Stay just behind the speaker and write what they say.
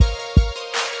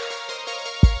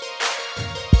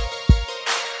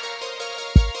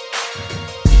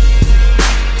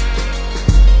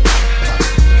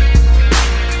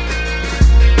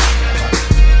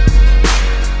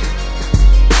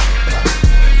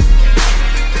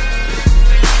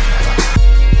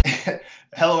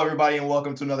everybody, and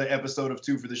welcome to another episode of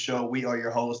Two for the Show. We are your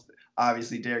hosts,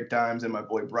 obviously Derek Dimes and my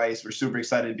boy Bryce. We're super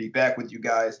excited to be back with you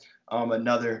guys.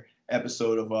 Another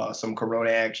episode of some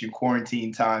Corona action,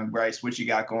 quarantine time. Bryce, what you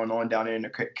got going on down there in the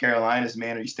Carolinas,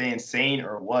 man? Are you staying sane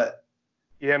or what?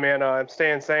 Yeah, man, I'm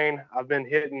staying sane. I've been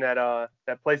hitting that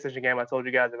PlayStation game I told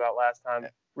you guys about last time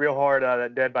real hard.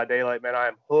 That Dead by Daylight, man. I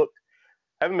am hooked.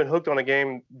 I haven't been hooked on a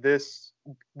game this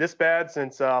bad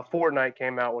since Fortnite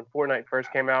came out. When Fortnite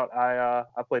first came out, I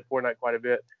played Fortnite quite a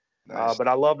bit. Nice. But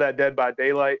I love that Dead by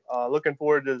Daylight. Looking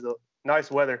forward to the nice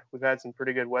weather. We've had some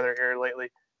pretty good weather here lately.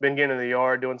 Been getting in the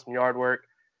yard, doing some yard work.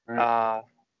 Right.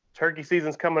 Turkey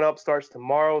season's coming up, starts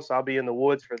tomorrow, so I'll be in the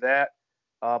woods for that.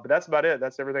 But that's about it.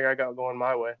 That's everything I got going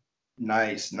my way.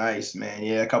 Nice, man.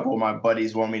 Yeah, a couple of my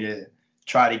buddies want me to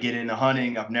try to get into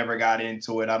hunting. I've never got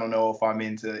into it. I don't know if I'm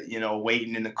into,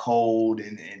 waiting in the cold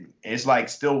and it's like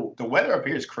still the weather up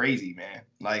here is crazy, man.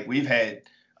 Like we've had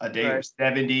a day with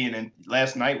 70 and then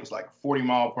last night was like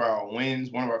 40-mile-per-hour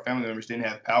winds. One of our family members didn't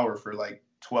have power for like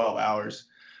 12 hours,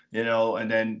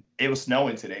 and then it was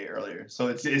snowing today earlier. So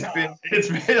it's been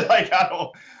like I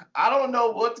don't know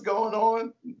what's going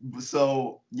on.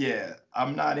 So yeah,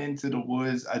 I'm not into the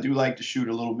woods. I do like to shoot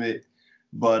a little bit.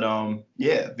 But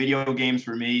yeah, video games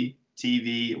for me,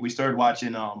 TV. We started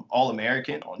watching All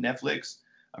American on Netflix.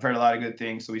 I've heard a lot of good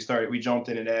things, so we jumped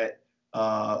into that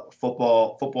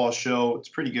football show. It's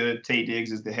pretty good. Tay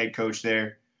Diggs is the head coach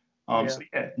there. So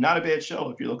yeah, not a bad show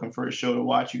if you're looking for a show to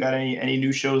watch. You got any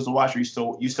new shows to watch? Or you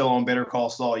still on Better Call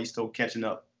Saul? You still catching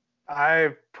up?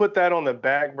 I put that on the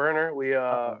back burner. We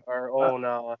we're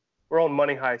on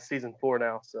Money Heist season 4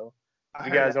 now, so. If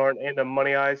you guys aren't into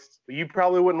Money Heist, you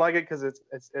probably wouldn't like it because it's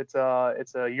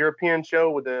a European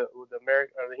show with the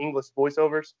American or the English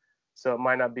voiceovers, so it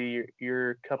might not be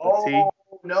your cup of tea. Oh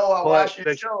no, I watched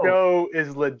your show. The show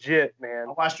is legit, man.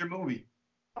 I watched your movie.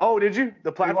 Oh, did you?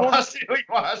 The platform? We watched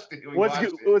it. It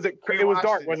was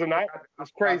dark, was it not? It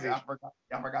was crazy. I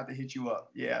forgot to hit you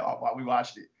up. Yeah, we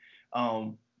watched it.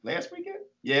 Last weekend.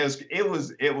 Yeah, it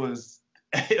was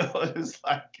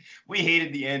like we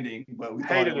hated the ending, but we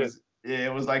thought it was. Yeah,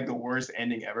 it was like the worst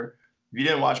ending ever. If you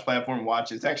didn't watch Platform,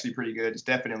 watch it. It's actually pretty good. It's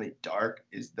definitely dark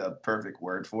is the perfect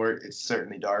word for it. It's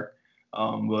certainly dark.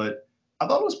 But I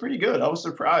thought it was pretty good. I was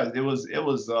surprised. It was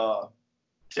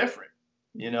different.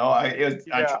 I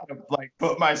try to like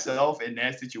put myself in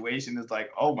that situation. It's like,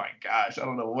 oh my gosh, I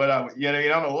don't know what I would, I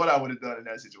don't know what I would have done in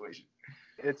that situation.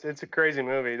 It's a crazy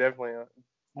movie, definitely.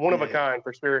 One of a kind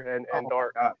for sure and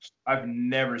dark. Gosh. I've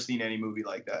never seen any movie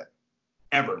like that.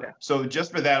 Ever. Yeah. So just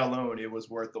for that alone, it was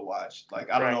worth the watch. Like,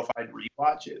 I don't know if I'd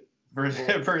rewatch it per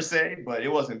se, but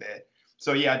it wasn't bad.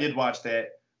 So yeah, I did watch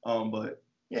that. But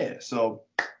yeah, so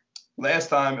last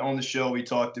time on the show, we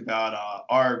talked about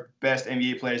our best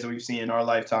NBA players that we've seen in our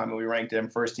lifetime, and we ranked them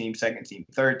first team, second team,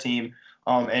 third team.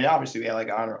 And obviously we had like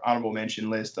an honorable mention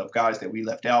list of guys that we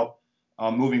left out.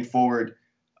 Moving forward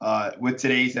with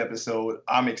today's episode,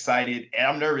 I'm excited and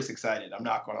I'm nervous excited. I'm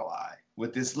not going to lie.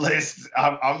 With this list,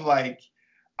 I'm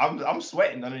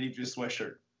sweating underneath your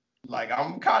sweatshirt. Like,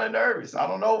 I'm kind of nervous. I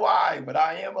don't know why, but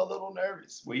I am a little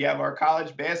nervous. We have our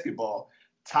college basketball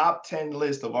top 10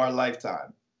 list of our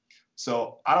lifetime.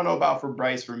 So I don't know about for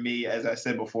Bryce. For me, as I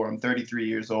said before, I'm 33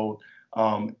 years old.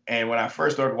 And when I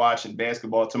first started watching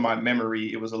basketball, to my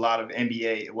memory, it was a lot of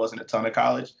NBA. It wasn't a ton of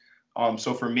college.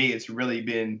 So for me, it's really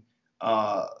been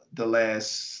the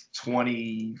last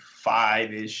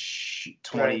 25-ish,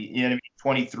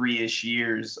 23-ish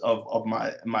years of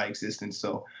my existence.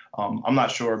 So I'm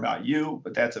not sure about you,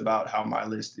 but that's about how my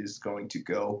list is going to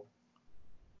go.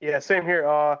 Yeah, same here.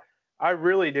 I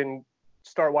really didn't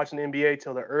start watching the NBA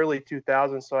till the early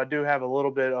 2000s, so I do have a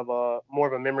little bit of more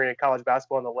of a memory of college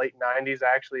basketball in the late 90s.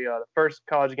 Actually, the first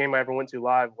college game I ever went to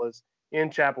live was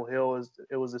in Chapel Hill.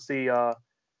 It was to see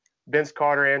Vince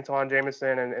Carter, Antawn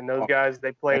Jamison, and those guys.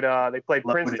 They played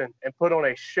Princeton and put on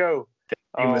a show.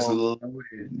 It was loaded.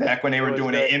 Back when they were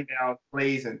doing the inbound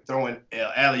plays and throwing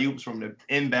alley-oops from the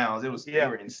inbounds. They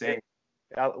were insane.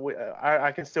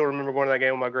 I can still remember going to that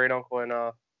game with my great uncle,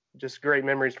 and just great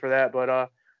memories for that. But I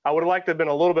would have liked to have been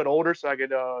a little bit older so I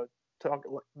could talk.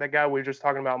 That guy we were just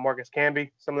talking about, Marcus Camby,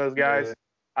 some of those guys. Yeah.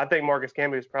 I think Marcus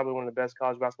Camby is probably one of the best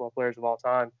college basketball players of all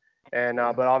time. And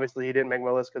but obviously he didn't make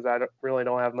my list because I really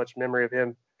don't have much memory of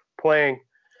him playing.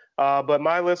 But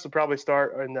my list will probably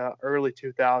start in the early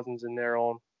 2000s and there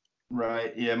on.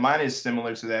 Right. Yeah, mine is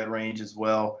similar to that range as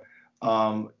well.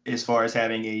 As far as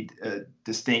having a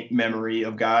distinct memory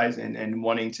of guys and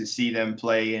wanting to see them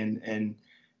play and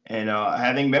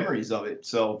having memories of it.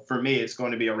 So for me, it's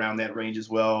going to be around that range as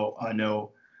well. I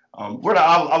know We're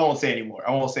not. I won't say anymore.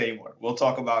 I won't say anymore. We'll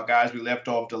talk about guys we left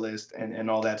off the list and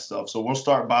all that stuff. So we'll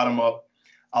start bottom up.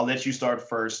 I'll let you start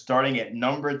first. Starting at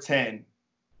number 10,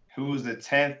 who's the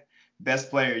 10th best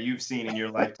player you've seen in your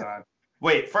lifetime?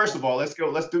 Wait, first of all, let's go.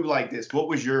 Let's do like this. What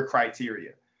was your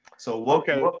criteria? So what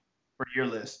for your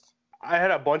list? I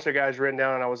had a bunch of guys written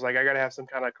down, and I was like, I got to have some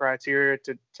kind of criteria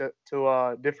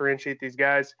to differentiate these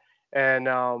guys. And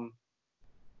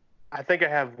I think I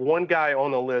have one guy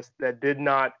on the list that did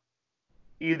not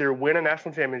either win a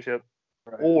national championship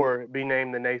or be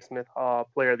named the Naismith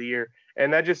Player of the Year.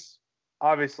 And that just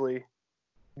obviously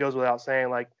goes without saying.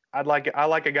 Like I like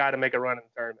a guy to make a run in the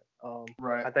tournament.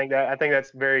 I think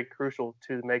that's very crucial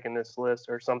to making this list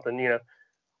or something.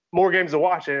 More games to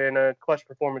watch and clutch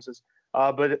performances.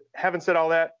 But having said all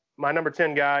that, my number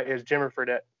 10 guy is Jimmer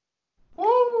Fredette.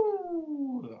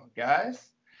 Woo!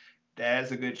 Guys,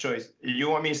 that's a good choice. You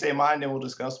want me to say mine, then we'll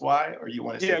discuss why, or you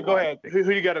want to say go ahead.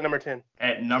 Who you got at number 10?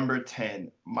 At number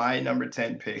 10, my number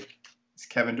 10 pick is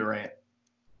Kevin Durant.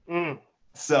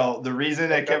 So the reason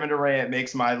that Kevin Durant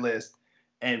makes my list,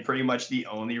 and pretty much the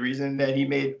only reason that he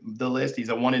made the list, he's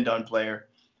a one-and-done player.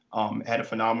 Had a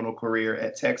phenomenal career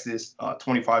at Texas,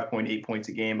 25.8 points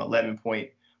a game,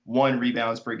 11.1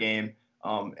 rebounds per game,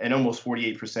 and almost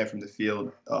 48% from the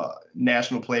field.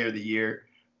 National Player of the Year,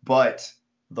 but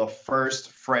the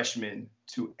first freshman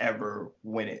to ever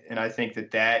win it. And I think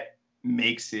that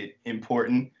makes it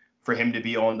important for him to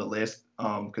be on the list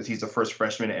because he's the first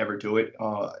freshman to ever do it.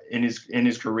 In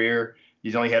his career,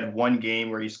 he's only had one game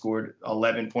where he scored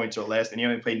 11 points or less, and he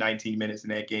only played 19 minutes in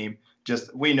that game.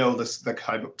 Just we know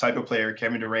the type of player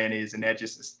Kevin Durant is, and that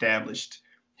just established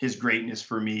his greatness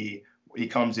for me. He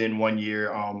comes in 1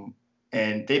 year,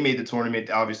 and they made the tournament.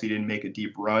 They obviously didn't make a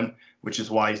deep run, which is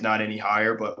why he's not any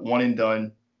higher, but one and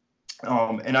done.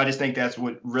 And I just think that's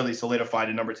what really solidified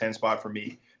the number 10 spot for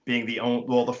me, being the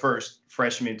first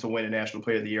freshman to win a National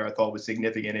Player of the Year. I thought was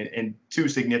significant and too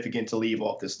significant to leave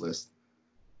off this list.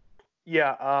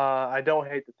 Yeah, I don't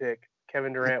hate the pick.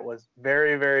 Kevin Durant was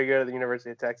very, very good at the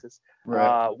University of Texas.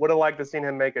 Right. Would have liked to seen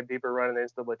him make a deeper run in the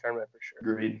NCAA tournament for sure.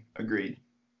 Agreed.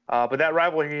 But that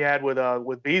rivalry he had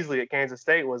with Beasley at Kansas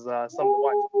State was something to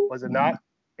watch. Was it not?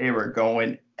 They were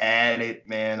going at it,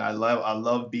 man. I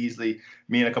love Beasley.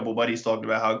 Me and a couple buddies talked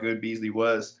about how good Beasley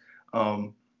was.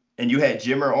 And you had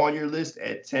Jimmer on your list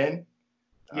at 10.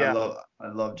 Yeah. I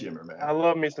love Jimmer, man. I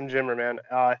love me some Jimmer, man.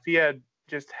 If he had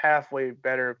just halfway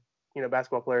better,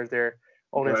 basketball players there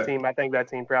on his team, I think that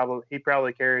team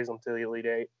probably carries them to the Elite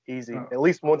Eight easy. At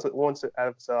least once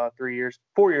out of 4 years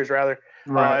rather.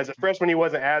 Right. As a freshman, he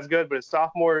wasn't as good, but as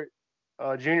sophomore,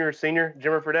 junior, senior,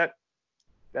 Jimmer Fredette,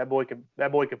 that boy could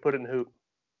put it in the hoop.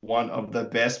 One of the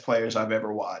best players I've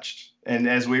ever watched. And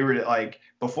as we were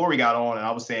before we got on, and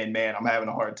I was saying, man, I'm having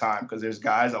a hard time because there's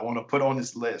guys I want to put on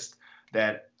this list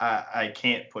that I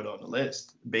can't put on the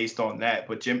list based on that.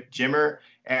 But Jimmer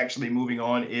actually moving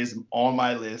on is on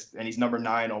my list, and he's number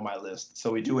 9 on my list.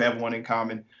 So we do have one in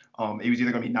common. It was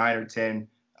either going to be 9 or 10.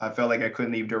 I felt like I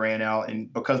couldn't leave Durant out,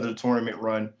 and because of the tournament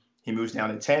run, he moves down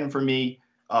to 10 for me.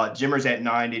 Jimmer's at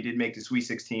 9. They did make the Sweet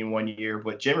 16 1 year,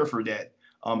 but Jimmer Fredette,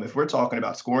 if we're talking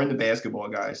about scoring the basketball,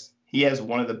 guys, he has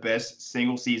one of the best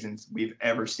single seasons we've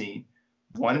ever seen.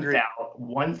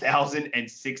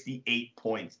 1,068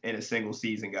 points in a single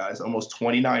season, guys. Almost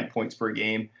 29 points per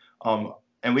game.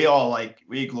 And we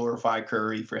glorify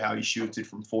Curry for how he shoots it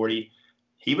from 40.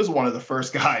 He was one of the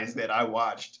first guys that I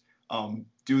watched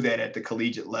do that at the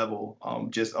collegiate level.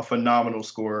 Just a phenomenal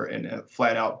scorer and a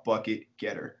flat-out bucket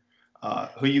getter.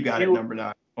 Who you got at number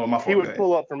 9? Oh, my fault. He would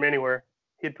pull up from anywhere.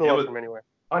 He'd pull up from anywhere.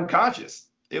 Unconscious.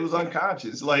 It was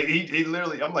unconscious. Like he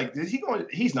literally, I'm like,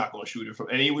 he's not going to shoot it from,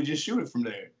 and he would just shoot it from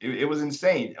there. It was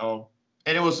insane. And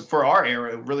it was for our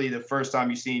era, really the first time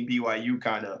you seen BYU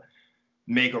kind of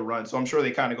make a run. So I'm sure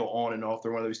they kind of go on and off.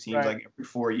 They're one of those teams like every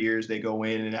 4 years they go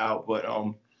in and out. But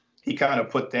he kind of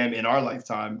put them in our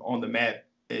lifetime on the map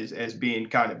as being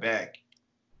kind of back.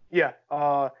 Yeah.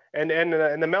 And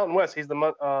the Mountain West, he's the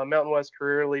Mountain West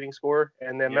career leading scorer,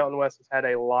 and then Mountain West has had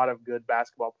a lot of good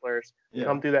basketball players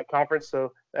come through that conference,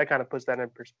 so that kind of puts that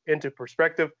into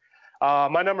perspective.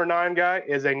 My number 9 guy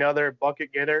is another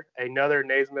bucket getter, another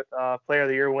Naismith Player of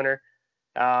the Year winner,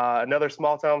 another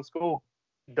small town school.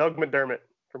 Doug McDermott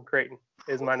from Creighton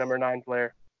is my number 9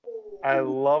 player. I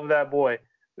love that boy.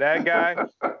 That guy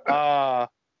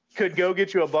could go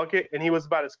get you a bucket, and he was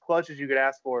about as clutch as you could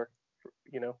ask for.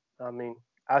 I mean,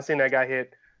 I've seen that guy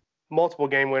hit multiple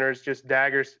game winners, just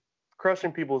daggers,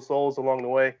 crushing people's souls along the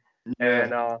way. Yeah.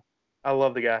 And I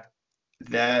love the guy.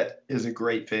 That is a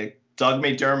great pick. Doug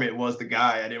McDermott was the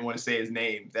guy, I didn't want to say his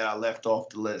name, that I left off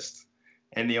the list.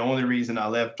 And the only reason I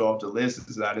left off the list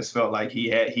is I just felt like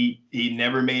he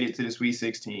never made it to the Sweet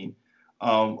 16.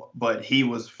 But he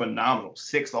was phenomenal,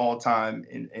 sixth all time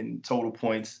in total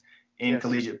points in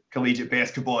collegiate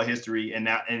basketball history, and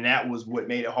that was what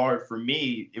made it hard for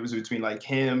me. It was between like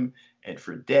him and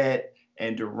Fredette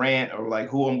and Durant, or like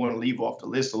who I'm going to leave off the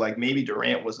list. So like maybe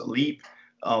Durant was a leap,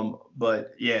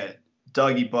 but yeah,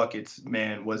 Dougie Buckets,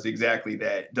 man, was exactly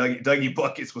that. Dougie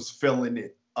Buckets was filling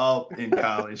it up in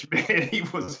college, man. He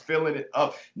was filling it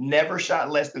up. Never shot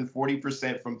less than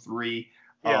 40% from three.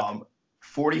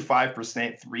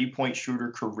 45% three-point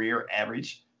shooter career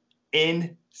average.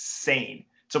 Insane.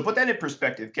 So put that in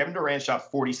perspective. Kevin Durant shot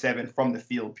 47 from the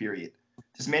field, period.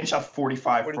 This man shot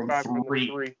 45 from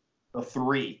three. The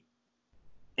three.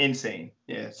 Insane.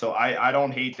 Yeah. So I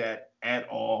don't hate that at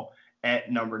all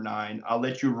at number 9. I'll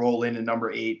let you roll into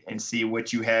number 8 and see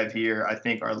what you have here. I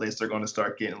think our lists are going to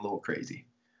start getting a little crazy.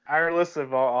 Our lists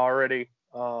have already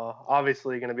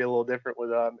obviously going to be a little different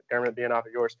with McDermott being off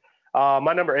of yours.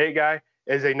 My number 8 guy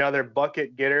is another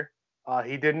bucket getter.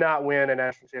 He did not win a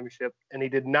national championship, and he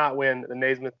did not win the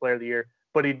Naismith Player of the Year,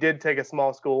 but he did take a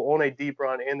small school on a deep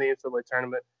run in the NCAA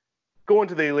tournament, going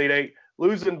to the Elite Eight,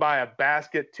 losing by a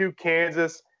basket to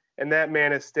Kansas, and that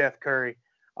man is Steph Curry.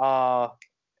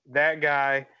 That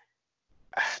guy,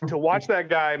 to watch that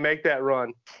guy make that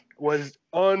run was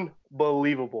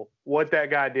unbelievable what that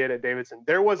guy did at Davidson.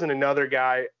 There wasn't another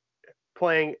guy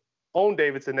playing on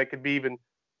Davidson that could be even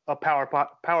a Power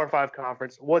 5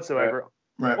 conference whatsoever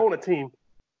on a team.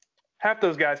 Half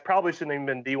those guys probably shouldn't even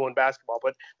been D1 basketball,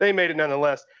 but they made it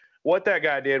nonetheless. What that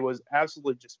guy did was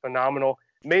absolutely just phenomenal.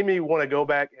 Made me want to go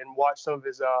back and watch some of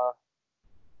his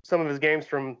games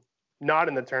from not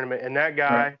in the tournament. And that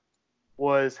guy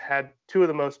had 2 of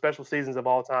the most special seasons of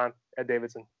all time at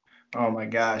Davidson. Oh my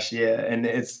gosh, yeah. And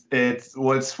it's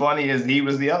what's funny is he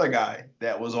was the other guy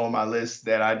that was on my list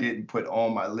that I didn't put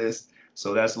on my list.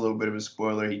 So that's a little bit of a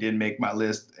spoiler. He didn't make my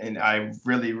list, and I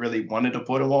really, really wanted to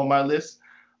put him on my list,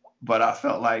 but I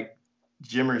felt like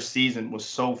Jimmer's season was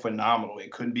so phenomenal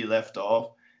it couldn't be left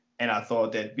off. And I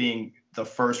thought that being the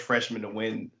first freshman to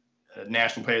win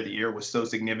National Player of the Year was so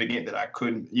significant that I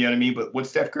couldn't, you know what I mean? But what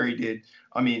Steph Curry did,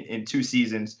 I mean, in 2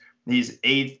 seasons, he's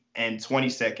 8th and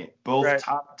 22nd, both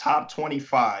top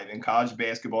 25 in college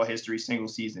basketball history single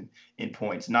season in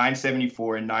points,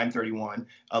 974 and 931,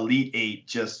 Elite 8,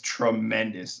 just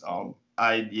tremendous.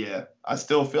 I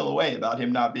still feel a way about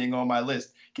him not being on my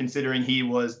list, considering he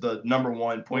was the number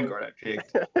 1 point guard I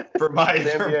picked for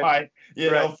NBA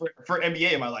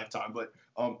in my lifetime. But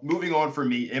moving on for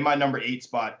me, in my number 8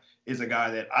 spot is a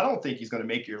guy that I don't think he's going to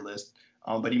make your list,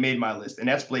 but he made my list, and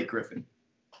that's Blake Griffin.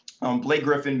 Blake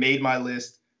Griffin made my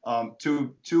list.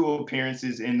 2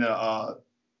 appearances in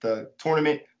the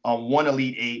tournament, 1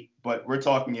 Elite 8, but we're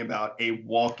talking about a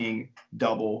walking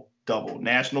double-double.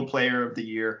 National Player of the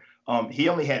Year. He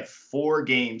only had 4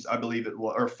 games, I believe it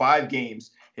was, or 5 games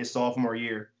his sophomore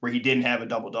year where he didn't have a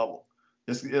double-double.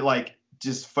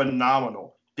 Just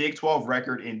phenomenal. Big 12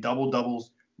 record in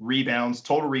double-doubles, rebounds,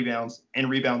 total rebounds,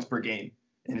 and rebounds per game.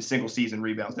 In a single season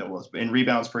rebounds, that was, in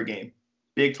rebounds per game.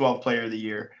 Big 12 Player of the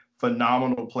Year.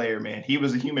 Phenomenal player, man. He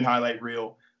was a human highlight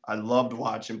reel. I loved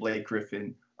watching Blake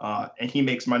Griffin, and he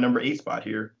makes my number 8 spot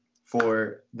here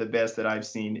for the best that I've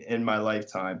seen in my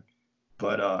lifetime.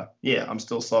 But yeah, I'm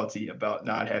still salty about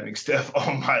not having Steph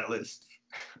on my list.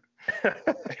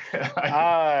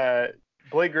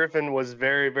 Blake Griffin was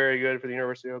very, very good for the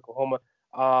University of Oklahoma.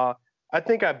 I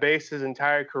think I based his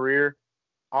entire career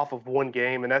off of 1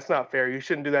 game, and that's not fair. You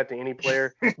shouldn't do that to any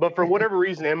player. But for whatever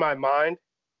reason, in my mind,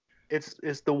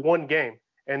 it's the 1 game,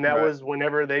 and that was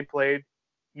whenever they played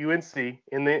UNC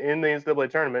in the NCAA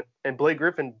tournament, and Blake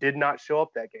Griffin did not show up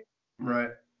that game. Right.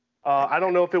 I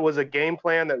don't know if it was a game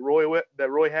plan that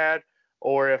Roy had,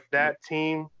 or if that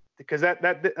team, because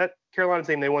that Carolina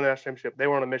team, they won the national championship. They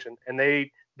were on a mission, and they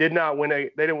didn't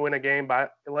win a game by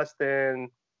less than,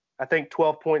 I think,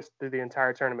 12 points through the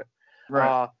entire tournament.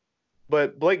 Right.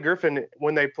 But Blake Griffin,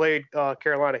 when they played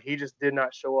Carolina, he just did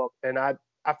not show up, and I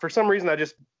for some reason, I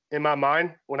just, in my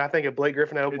mind, when I think of Blake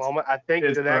Griffin at Oklahoma, I think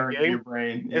of that game.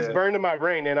 It's burned in my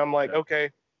brain, and I'm like,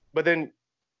 okay. But then,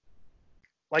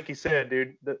 like you said,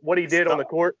 dude, what he did on the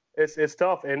court, it's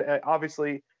tough. And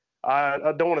obviously,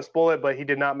 I don't want to spoil it, but he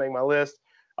did not make my list.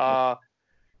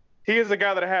 He is the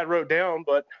guy that I had wrote down,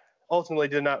 but ultimately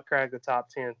did not crack the top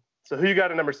 10. So who you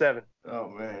got at number 7? Oh,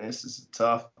 man, this is a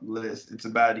tough list. It's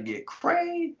about to get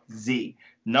crazy.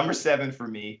 Number 7 for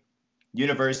me,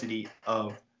 University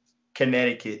of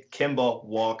Connecticut, Kemba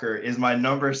Walker is my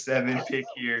number 7 pick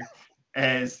here,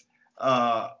 as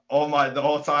the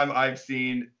all time I've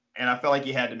seen, and I felt like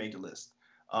he had to make the list.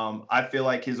 I feel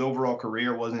like his overall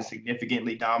career wasn't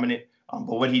significantly dominant,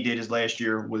 but what he did his last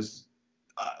year was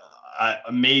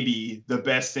maybe the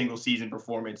best single season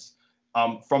performance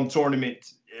from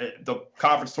the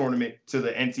conference tournament to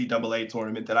the NCAA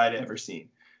tournament that I'd ever seen.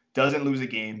 Doesn't lose a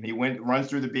game. He runs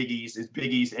through the Big East, is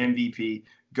Big East MVP,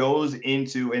 goes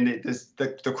into, and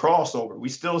the crossover. We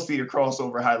still see the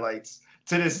crossover highlights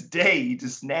to this day. He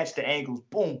just snatched the angles,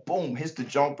 boom, boom, hits the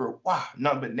jumper, wow,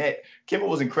 nothing but net. Kemba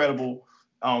was incredible,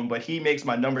 but he makes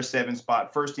my number 7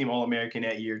 spot, first team All-American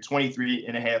that year,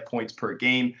 23.5 points per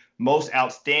game, most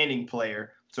outstanding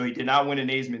player. So he did not win a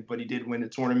Naismith, but he did win the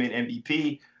tournament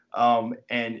MVP,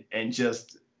 and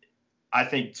just, I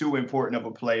think, too important of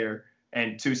a player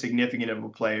and too significant of a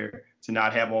player to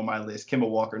not have on my list. Kemba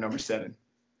Walker, number 7.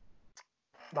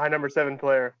 My number 7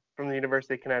 player from the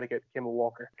University of Connecticut, Kemba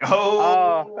Walker.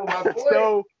 My boy.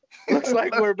 So looks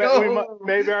like we're back.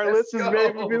 Maybe our list is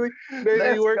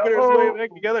maybe working its way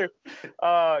back together.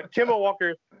 Kemba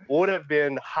Walker would have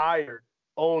been higher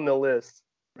on the list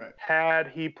had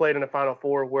he played in the Final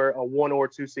Four where a 1 or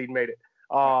 2 seed made it.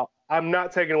 I'm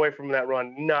not taking away from that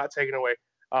run, not taking away.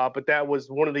 But that was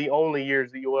one of the only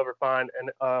years that you'll ever find in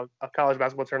a college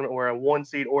basketball tournament where a 1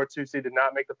 seed or a 2 seed did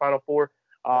not make the Final Four.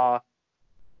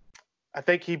 I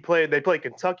think they played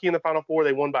Kentucky in the Final Four.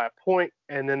 They won by a point,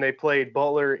 and then they played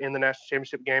Butler in the national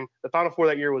championship game. The Final Four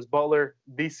that year was Butler,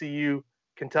 VCU,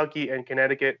 Kentucky, and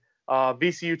Connecticut.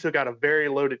 VCU took out a very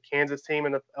loaded Kansas team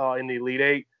in the Elite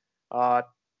Eight. I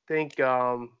think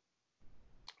there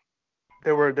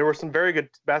were some very good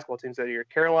basketball teams that year.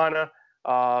 Carolina,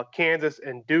 Kansas,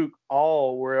 and Duke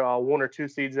all were 1 or 2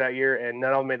 seeds that year, and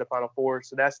none of them made the Final Four.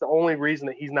 So that's the only reason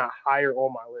that he's not higher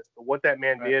on my list. But what that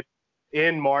man did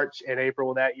in March and April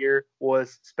of that year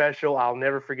was special. I'll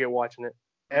never forget watching it,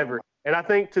 ever. And I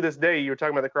think to this day, you were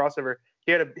talking about the crossover.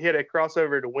 He had a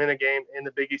crossover to win a game in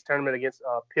the Big East tournament against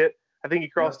Pitt. I think he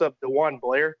crossed up DeJuan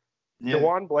Blair. Yeah.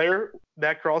 DeJuan Blair,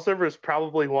 that crossover is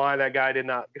probably why that guy did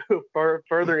not go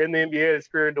further in the NBA in his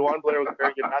career. DeJuan Blair was a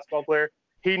very good basketball player.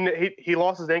 He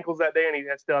lost his ankles that day, and he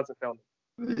still hasn't found them.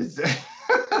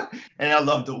 And I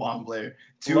love DeJuan Blair.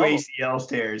 2 ACL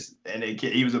tears, and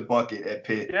he was a bucket at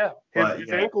Pitt. Yeah,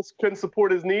 his ankles couldn't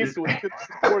support his knees, so he couldn't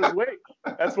support his weight.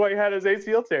 That's why he had his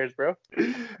ACL tears, bro.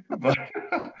 But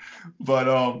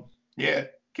yeah,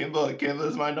 Kemba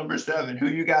is my number 7. Who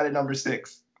you got at number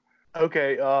 6?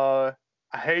 Okay, I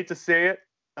hate to say it.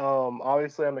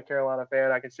 Obviously, I'm a Carolina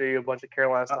fan. I can show you a bunch of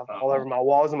Carolina stuff all over my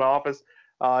walls in my office.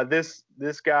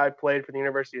 This guy played for the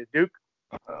University of Duke.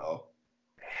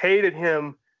 Hated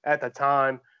him at the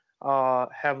time.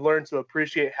 Have learned to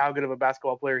appreciate how good of a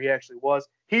basketball player he actually was.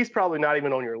 He's probably not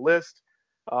even on your list,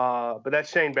 but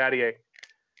that's Shane Battier.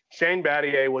 Shane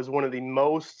Battier was one of the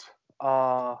most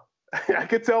I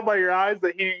could tell by your eyes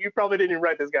that you probably didn't even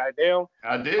write this guy down.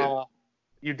 I did.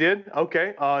 You did?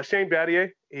 Okay. Shane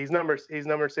Battier, he's number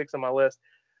 6 on my list.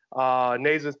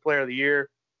 Naismith Player of the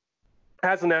Year.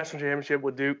 Has a national championship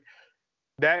with Duke.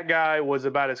 That guy was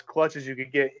about as clutch as you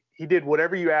could get. He did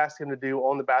whatever you asked him to do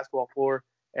on the basketball floor,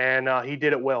 and he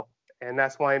did it well. And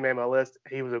that's why he made my list.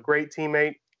 He was a great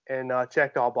teammate and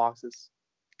checked all boxes.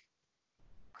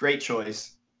 Great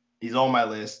choice. He's on my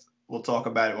list. We'll talk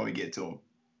about it when we get to him.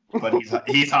 But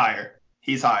he's higher.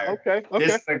 He's higher. Okay.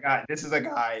 This is a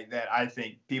guy that I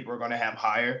think people are going to have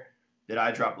higher, that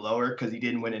I dropped lower because he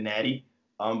didn't win a natty.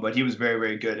 But he was very,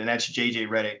 very good. And that's J.J.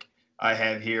 Redick. I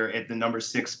have here at the number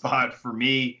 6 spot for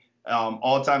me,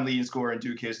 all-time leading scorer in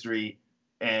Duke history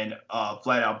and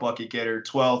flat-out bucket getter,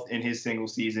 12th in his single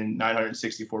season,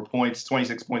 964 points,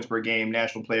 26 points per game,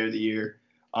 National Player of the Year.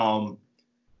 Goes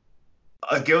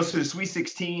to the Sweet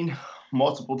 16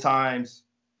 multiple times,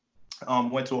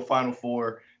 went to a Final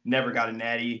Four, never got a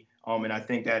natty, and I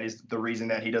think that is the reason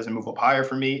that he doesn't move up higher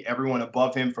for me. Everyone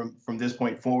above him from this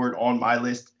point forward on my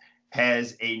list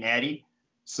has a natty,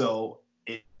 so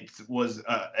it was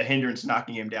a hindrance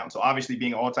knocking him down. So obviously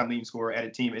being an all-time leading scorer at a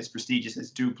team as prestigious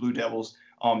as Duke Blue Devils,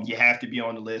 you have to be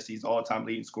on the list. He's all-time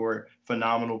leading scorer,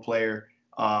 phenomenal player.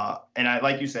 And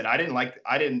like you said,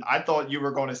 I thought you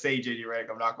were going to say JJ Redick.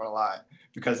 I'm not going to lie,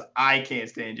 because I can't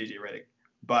stand JJ Redick,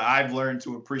 but I've learned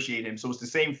to appreciate him. So it's the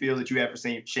same feel that you have for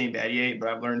Shane Battier, but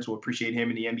I've learned to appreciate him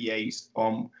in the NBA. He's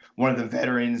one of the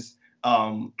veterans,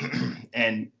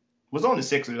 and was on the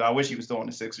Sixers. I wish he was still on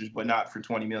the Sixers, but not for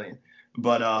 $20 million.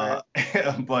 But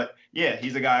but yeah,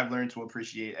 he's a guy I've learned to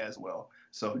appreciate as well.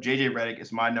 So JJ Redick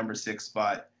is my number 6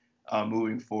 spot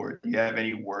moving forward. Do you have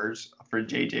any words for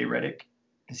JJ Redick?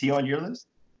 Is he on your list?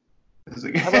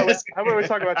 How about we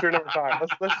talk about your number 5?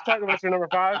 Let's talk about your number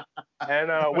 5,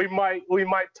 and we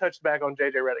might touch back on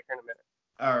JJ Redick in a minute.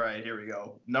 All right, here we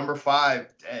go. Number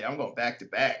 5. Hey, I'm going back to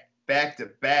back back to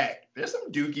back. There's some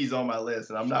dookies on my list,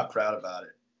 and I'm not proud about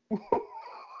it.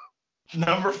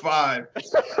 Number 5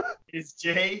 is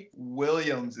Jay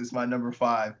Williams. Is my number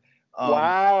 5.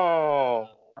 Wow.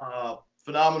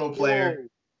 Phenomenal player. Whoa.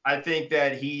 I think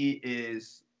that he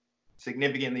is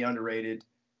significantly underrated.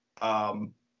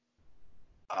 2-time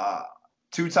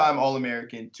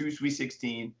All-American, 2 Sweet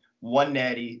 16, 1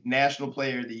 Natty, National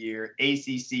Player of the Year,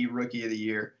 ACC Rookie of the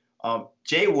Year.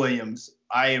 Jay Williams,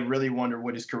 I really wonder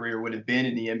what his career would have been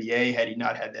in the NBA had he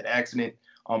not had that accident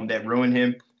that ruined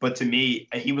him. But to me,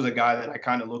 he was a guy that I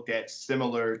kind of looked at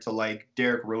similar to like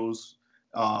Derrick Rose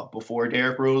before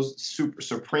Derrick Rose,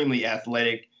 supremely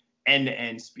athletic,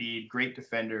 end-to-end speed, great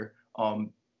defender.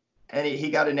 And he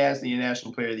got a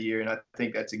National Player of the Year, and I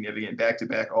think that's significant.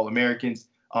 Back-to-back All-Americans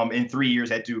in 3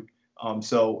 years at Duke.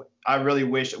 So I really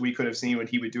wish we could have seen what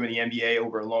he would do in the NBA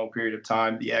over a long period of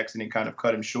time. The accident kind of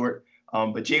cut him short.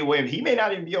 But Jay Williams, he may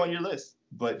not even be on your list,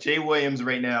 but Jay Williams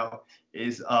right now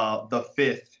is the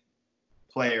 5th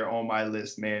player on my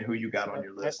list, man. Who you got on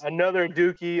your list? Another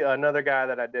Dookie, another guy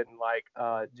that I didn't like,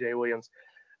 Jay Williams.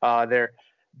 There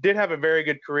did have a very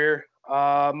good career.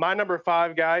 My number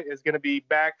 5 guy is going to be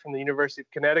back from the University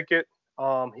of Connecticut.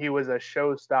 He was a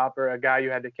showstopper, a guy you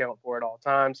had to count for at all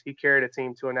times. He carried a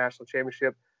team to a national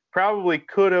championship. Probably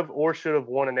could have or should have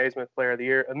won a Naismith Player of the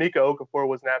Year. Emeka Okafor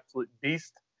was an absolute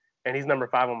beast, and he's number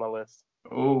 5 on my list.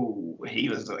 Oh, he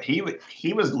was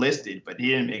listed, but he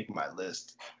didn't make my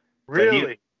list.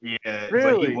 Really? Yeah.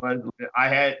 Really? But he was. I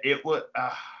had it was.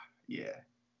 Yeah.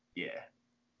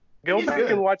 Go He's back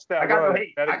good. and watch that. I got no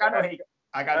hate. I got no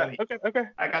hate. Okay.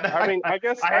 I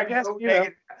guess I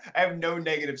have no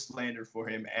negative slander for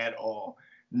him at all.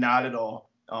 Not at all.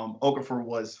 Okafor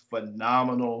was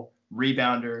phenomenal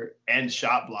rebounder and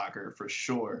shot blocker for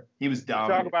sure. He was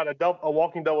dominant. Talk about a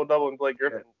walking double in Blake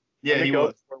Griffin. Yeah, he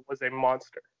was. Was a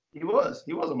monster. He was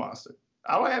a monster.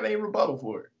 I don't have any rebuttal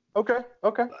for it. Okay.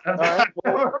 All right.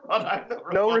 Well,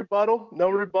 no rebuttal.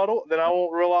 Then I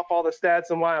won't reel off all the stats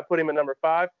and why I put him at number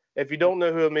 5. If you don't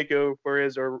know who Emeka Okafor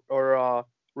is or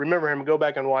remember him, go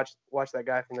back and watch that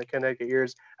guy from the Connecticut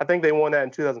years. I think they won that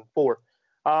in 2004.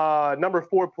 Number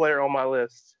 4 player on my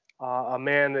list, a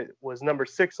man that was number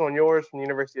 6 on yours from the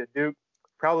University of Duke.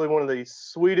 Probably one of the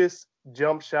sweetest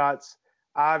jump shots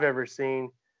I've ever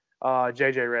seen.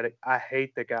 JJ Redick. I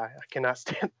hate the guy. I cannot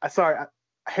stand. Sorry,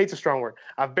 hate's a strong word.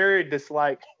 I very much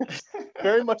dislike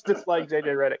JJ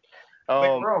Redick.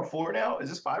 Wait, we're on 4 now? Is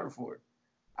this 5 or 4?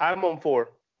 I'm on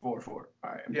 4. 4. All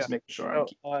right, I'm just making sure.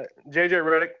 JJ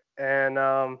Redick,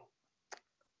 and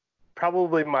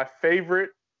probably my favorite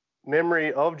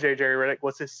memory of JJ Redick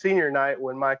was his senior night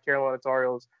when my Carolina Tar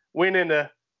Heels went into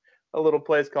a little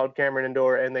place called Cameron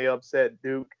Indoor and they upset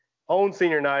Duke. On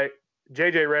senior night,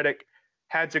 JJ Redick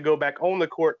had to go back on the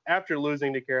court after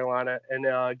losing to Carolina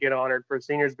and get honored for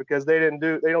seniors because they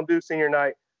don't do senior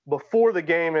night before the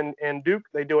game and Duke.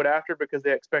 They do it after because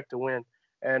they expect to win.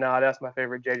 And that's my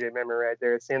favorite JJ memory right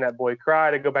there. Seeing that boy cry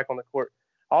to go back on the court.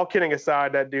 All kidding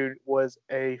aside, that dude was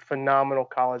a phenomenal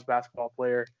college basketball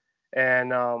player.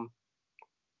 And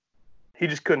he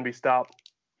just couldn't be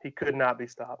stopped. He could not be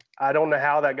stopped. I don't know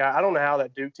how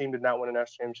that Duke team did not win a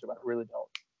national championship. I really don't.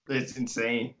 It's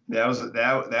insane. That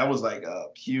was like a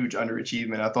huge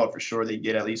underachievement. I thought for sure they'd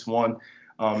get at least one,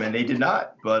 and they did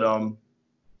not. But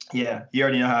yeah, you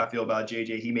already know how I feel about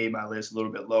JJ. He made my list a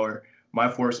little bit lower. My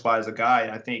 4th spot is a guy,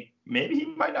 and I think maybe he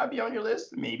might not be on your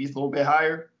list. Maybe he's a little bit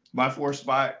higher. My 4th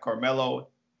spot, Carmelo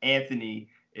Anthony,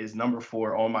 is number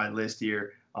 4 on my list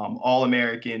here.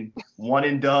 All-American, one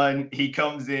and done. He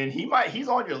comes in. He's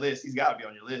on your list. He's got to be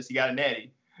on your list. He got a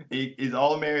natty. He's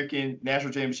All-American,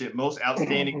 national championship, most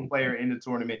outstanding player in the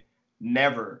tournament.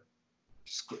 Never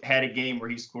had a game where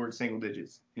he scored single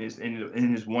digits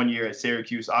in his 1 year at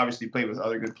Syracuse. Obviously played with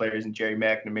other good players in Jerry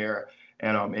McNamara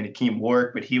and Hakeem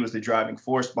Warwick, but he was the driving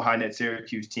force behind that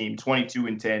Syracuse team. 22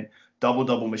 and 10,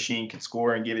 double machine, could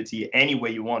score and give it to you any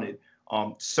way you wanted.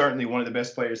 Certainly one of the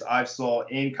best players I've saw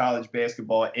in college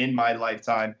basketball in my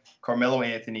lifetime. Carmelo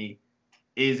Anthony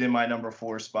is in my number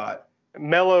 4 spot.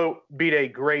 Melo beat a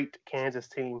great Kansas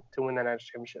team to win that national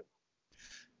championship.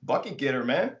 Bucket getter,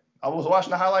 man. I was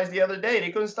watching the highlights the other day.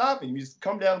 They couldn't stop him. You just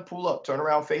come down, pull up, turn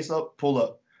around, face up, pull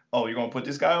up. Oh, you're going to put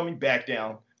this guy on me? Back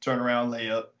down, turn around,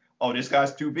 lay up. Oh, this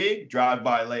guy's too big? Drive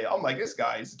by, lay up. I'm like, this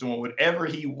guy is doing whatever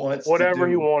he wants to do. Whatever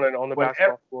he wanted on the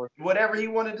basketball floor. Whatever he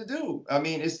wanted to do. I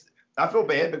mean, I feel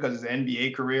bad because his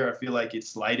NBA career, I feel like it's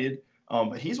slighted.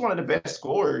 But he's one of the best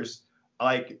scorers.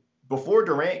 Like, before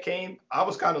Durant came, I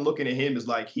was kind of looking at him as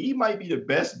like, he might be the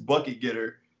best bucket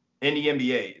getter in the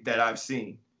NBA that I've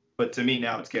seen. But to me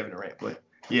now it's Kevin Durant. But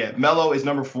yeah, Melo is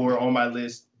number 4 on my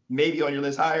list. may be on your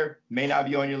list higher, may not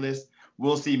be on your list.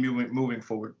 We'll see moving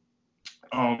forward.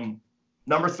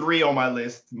 Number 3 on my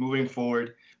list moving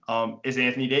forward is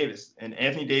Anthony Davis. And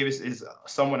Anthony Davis is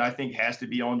someone I think has to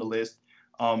be on the list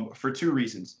for 2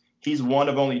 reasons. He's one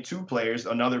of only 2 players,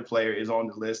 another player is on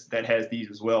the list that has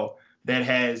these as well, that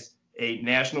has a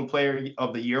National Player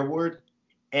of the Year award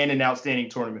and an Outstanding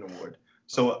Tournament award.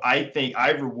 So I think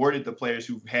I've rewarded the players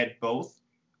who've had both,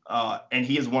 and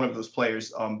he is one of those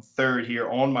players. Third here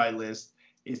on my list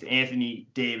is Anthony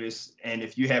Davis. And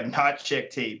if you have not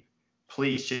checked tape,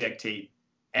 please check tape.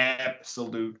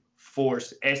 Absolute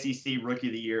force. SEC Rookie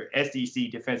of the Year,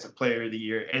 SEC Defensive Player of the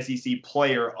Year, SEC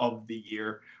Player of the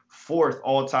Year, 4th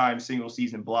all-time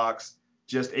single-season blocks.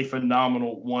 Just a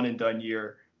phenomenal one-and-done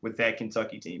year with that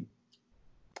Kentucky team.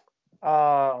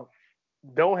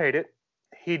 Don't hate it.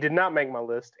 He did not make my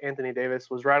list. Anthony Davis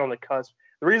was right on the cusp.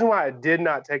 The reason why I did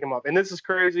not take him up, and this is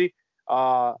crazy,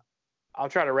 I'll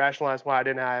try to rationalize why I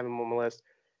didn't have him on my list,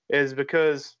 is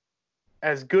because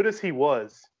as good as he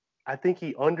was, I think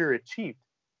he underachieved.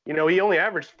 You know, he only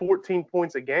averaged 14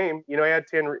 points a game. You know, he had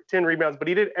 10 rebounds, but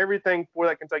he did everything for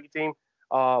that Kentucky team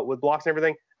with blocks and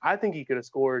everything. I think he could have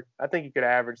scored. I think he could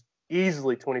have averaged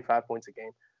easily 25 points a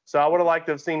game. So I would have liked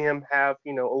to have seen him have,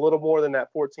 you know, a little more than that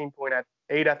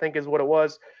 14.8, I think is what it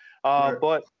was. Sure.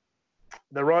 But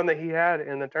the run that he had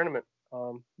in the tournament,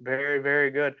 very, very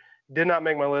good. Did not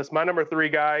make my list. My number 3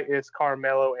 guy is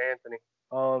Carmelo Anthony.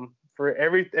 For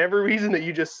every reason that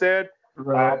you just said,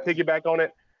 Right. I'll piggyback on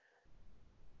it.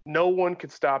 No one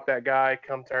could stop that guy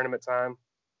come tournament time.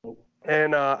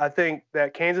 And I think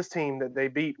that Kansas team that they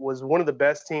beat was one of the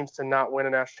best teams to not win a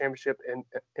national championship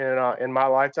in my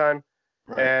lifetime.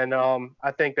 Right. And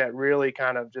I think that really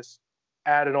kind of just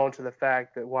added on to the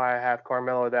fact that why I have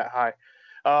Carmelo that high.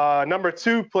 Number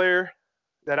 2 player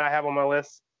that I have on my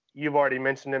list, you've already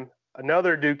mentioned him,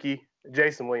 another Dookie,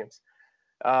 Jason Williams.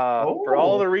 For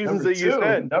all the reasons that you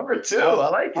said. Number 2, I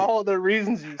like it. All the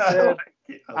reasons you said.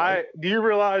 Do you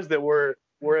realize that we're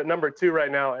at number 2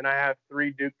 right now, and I have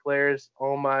 3 Duke players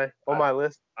on my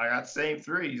list? I got the same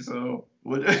 3. So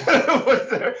here's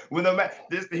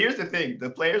the thing: the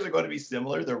players are going to be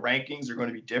similar. The rankings are going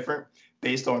to be different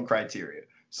based on criteria.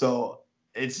 So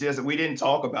it's just we didn't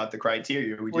talk about the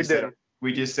criteria.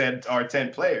 We just said our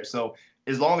 10 players. So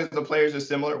as long as the players are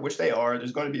similar, which they are,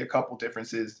 there's going to be a couple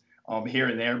differences here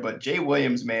and there. But Jay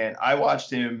Williams, man, I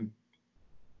watched him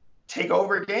take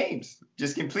over games,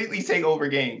 just completely take over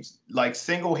games, like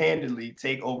single-handedly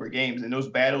take over games. And those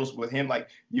battles with him, like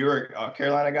you're a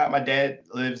Carolina guy. My dad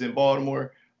lives in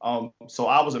Baltimore. So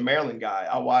I was a Maryland guy.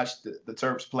 I watched the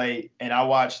Terps play, and I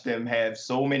watched them have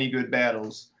so many good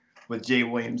battles with Jay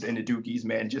Williams and the Dukies,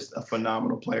 man. Just a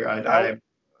phenomenal player.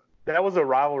 That was a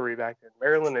rivalry back then.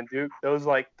 Maryland and Duke, those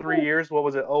like 3 years, what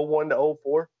was it, 01 to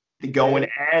 04? Going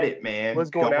at it, man.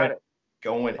 Going at it.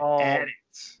 Going at it.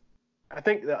 I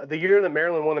think the year that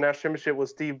Maryland won the national championship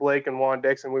was Steve Blake and Juan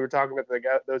Dixon. We were talking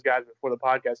about those guys before the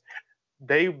podcast.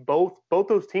 They both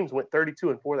those teams went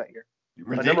 32-4 that year.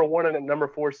 Number 1 and a number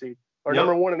 4 seed, or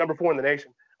number 1 and number 4 in the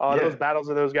nation. Those battles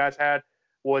that those guys had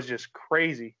was just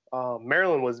crazy.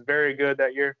 Maryland was very good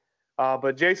that year,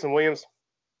 but Jason Williams,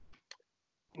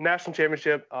 national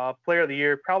championship, player of the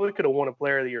year, probably could have won a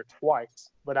player of the year twice.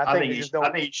 But I think he should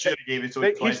have gave it to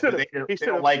him twice. He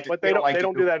should have, but they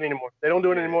don't do that anymore. They don't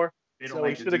do it anymore. So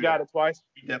he should have got it twice.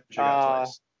 He definitely should have got it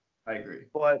twice. I agree.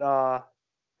 But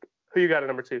who you got at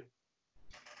number 2?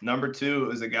 Number 2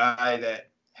 is a guy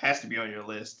that has to be on your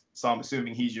list. So I'm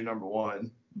assuming he's your number 1.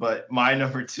 But my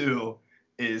number 2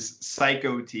 is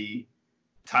Psycho T.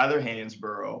 Tyler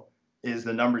Hansbrough is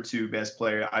the number 2 best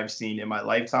player I've seen in my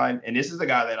lifetime. And this is a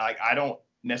guy that I don't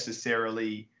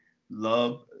necessarily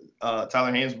love.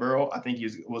 Tyler Hansbrough, I think he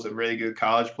was a really good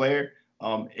college player.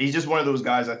 He's just one of those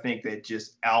guys I think that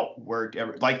just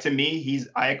outworked like to me,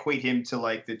 I equate him to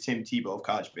like the Tim Tebow of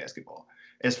college basketball.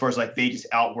 As far as like they just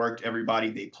outworked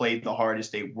everybody, they played the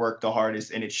hardest, they worked the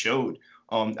hardest, and it showed.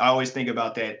 I always think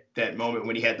about that moment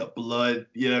when he had the blood,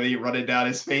 running down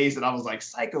his face, and I was like,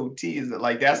 Psycho T is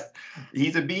like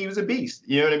he was a beast.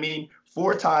 You know what I mean?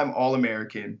 4-time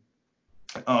All-American,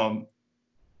 1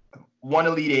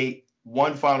 Elite 8,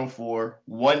 1 Final Four,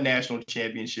 1 national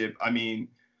championship. I mean,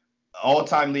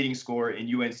 all-time leading scorer in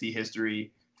UNC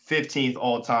history, 15th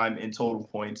all-time in total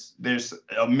points. There's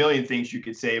a million things you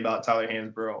could say about Tyler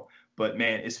Hansbrough, but,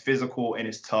 man, it's physical and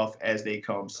it's tough as they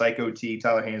come. Psycho T,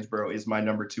 Tyler Hansbrough is my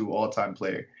number 2 all-time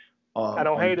player. I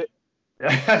don't hate it.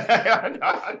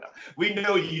 We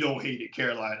know you don't hate it,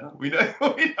 Carolina. We know.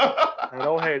 I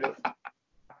don't hate it.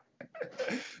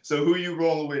 So who you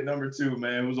rolling with number 2,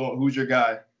 man? Who's your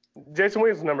guy? Jason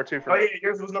Williams was number 2 for me. me. Oh, yeah,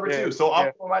 yours was number 2. So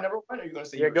I'll go my number 1, or are you going to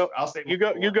say yours? Go. I'll say you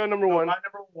go. You go number 1. My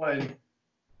number 1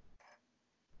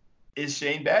 is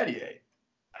Shane Battier.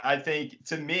 I think,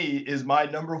 to me, is my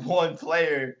number 1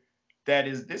 player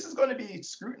this is going to be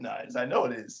scrutinized. I know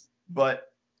it is.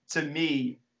 But to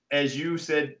me, as you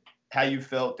said, how you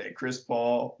felt that Chris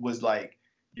Paul was like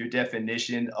your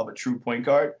definition of a true point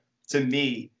guard, to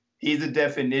me, he's a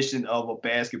definition of a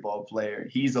basketball player.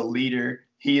 He's a leader.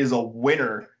 He is a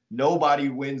winner. Nobody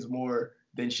wins more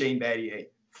than Shane Battier.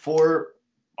 4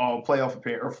 playoff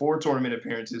appearances, or 4 tournament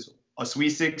appearances, a Sweet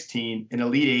 16, an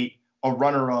Elite 8, a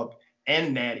runner-up,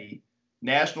 and Natty,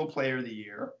 National Player of the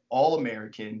Year,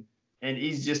 All-American, and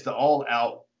he's just an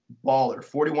all-out baller.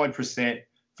 41%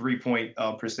 three-point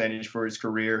percentage for his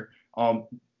career, and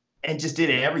just did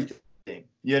everything.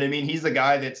 You know what I mean? He's the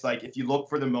guy that's like, if you look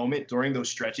for the moment during those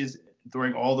stretches,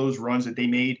 during all those runs that they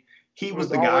made, he was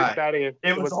the guy.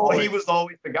 He was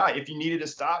always the guy. If you needed to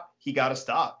stop, he got to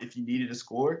stop. If you needed to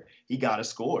score, he got to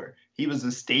score. He was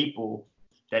a staple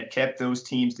that kept those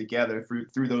teams together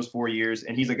through those 4 years.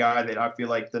 And he's a guy that I feel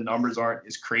like the numbers aren't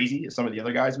as crazy as some of the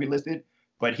other guys we listed,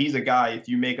 but he's a guy, if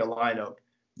you make a lineup,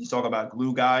 you talk about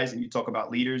glue guys and you talk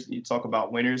about leaders and you talk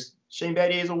about winners, Shane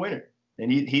Battier is a winner.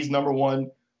 And he's number 1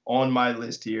 on my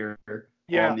list here.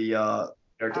 Yeah. On the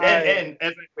and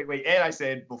I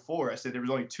said before, I said there was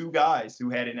only 2 guys who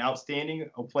had an outstanding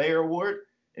player award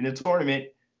in the tournament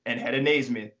and had a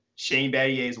Naismith. Shane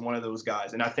Battier is one of those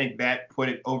guys. And I think that put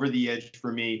it over the edge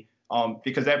for me,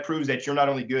 because that proves that you're not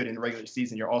only good in the regular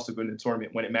season, you're also good in the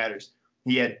tournament when it matters.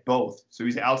 He had both. So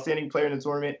he's an outstanding player in the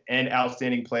tournament and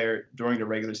outstanding player during the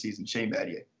regular season, Shane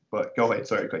Battier. But go ahead.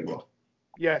 Sorry to cut you off.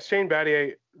 Yeah, Shane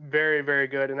Battier, very, very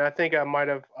good. And I think I might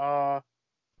have,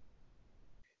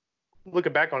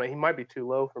 looking back on it, he might be too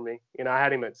low for me. You know, I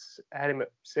had him at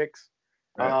 6.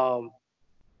 Right.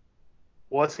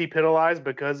 Was he penalized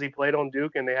because he played on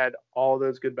Duke and they had all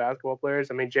those good basketball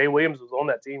players? I mean, Jay Williams was on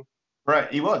that team.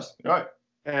 Right, he was. Right.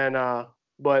 And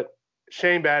but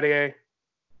Shane Battier,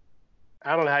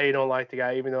 I don't know how you don't like the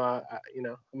guy, even though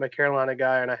I'm a Carolina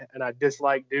guy and I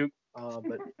dislike Duke.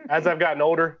 But as I've gotten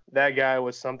older, that guy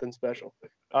was something special.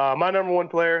 My number 1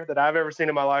 player that I've ever seen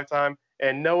in my lifetime,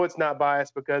 and no, it's not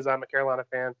biased because I'm a Carolina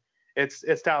fan.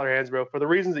 It's Tyler Hansbrough for the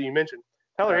reasons that you mentioned.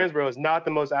 Tyler Hansbrough is not the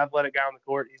most athletic guy on the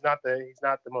court. He's not the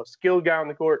most skilled guy on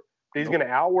the court. But he's going to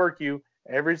outwork you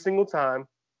every single time.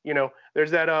 You know,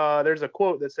 there's a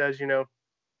quote that says, you know,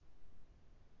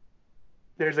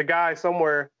 there's a guy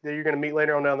somewhere that you're going to meet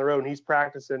later on down the road, and he's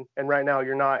practicing, and right now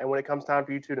you're not. And when it comes time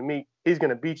for you two to meet, he's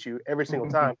going to beat you every single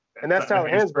time. And that's Tyler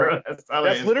Hansbrough.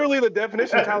 That's literally the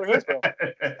definition of Tyler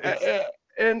Hansbrough.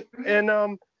 And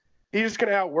he's just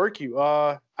going to outwork you.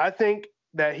 I think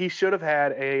that he should have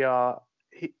had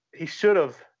he should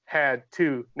have had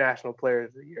 2 National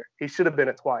Players of the Year. He should have been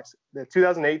it twice. The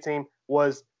 2008 team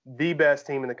was the best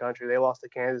team in the country. They lost to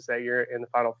Kansas that year in the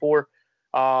Final Four.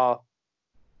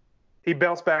 He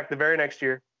bounced back the very next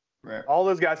year. Right. All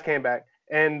those guys came back,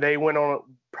 and they went on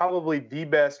probably the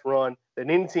best run that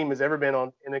any team has ever been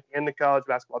on in the college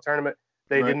basketball tournament.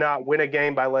 They did not win a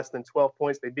game by less than 12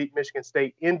 points. They beat Michigan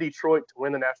State in Detroit to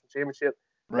win the national championship.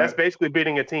 Right. That's basically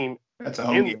beating a team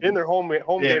in their home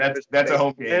game. That's a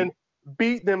home game. And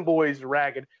beat them boys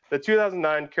ragged. The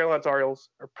 2009 Carolina Tar Heels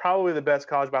are probably the best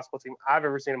college basketball team I've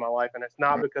ever seen in my life, and it's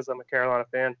not because I'm a Carolina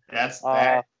fan.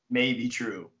 That may be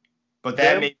true. But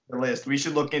that made the list. We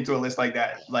should look into a list like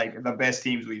that, like the best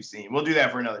teams we've seen. We'll do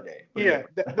that for another day. Yeah,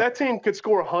 that team could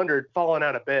score 100 falling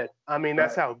out of bed. I mean,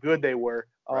 that's how good they were.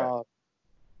 Right.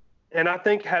 And I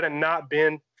think had it not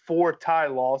been for Ty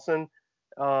Lawson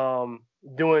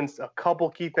doing a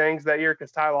couple key things that year,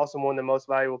 because Ty Lawson won the most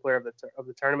valuable player of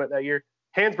the tournament that year,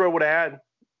 Hansbrough would have had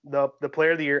the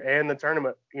player of the year and the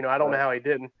tournament. You know, I don't know how he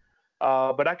didn't.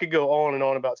 But I could go on and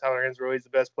on about Tyler Hansbrough. He's the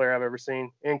best player I've ever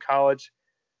seen in college.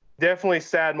 Definitely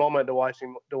sad moment to watch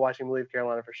him leave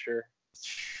Carolina for sure.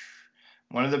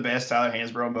 One of the best Tyler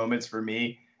Hansbrough moments for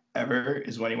me ever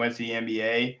is when he went to the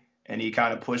NBA and he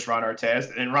kind of pushed Ron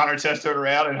Artest, and Ron Artest turned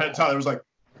around and Tyler was like,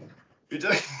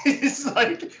 it's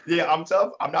like, yeah, I'm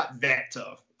tough. I'm not that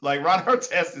tough. Like Ron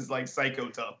Artest is like psycho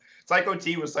tough. Psycho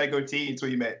T was Psycho T until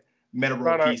you met Metta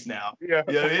World Peace now. Yeah.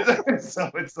 You know what I mean?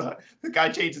 So it's the guy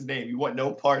changed his name. You want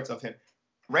no parts of him.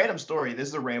 Random story. This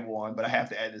is a ramble on, but I have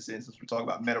to add this in since we're talking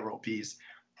about Metta World Peace.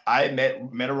 I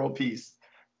met Metta World Peace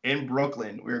in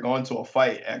Brooklyn. We were going to a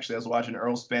fight. Actually, I was watching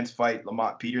Earl Spence fight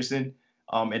Lamont Peterson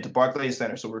at the Barclays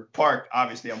Center. So we're parked.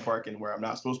 Obviously, I'm parking where I'm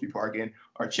not supposed to be parking.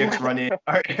 Our chicks run in.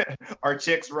 Our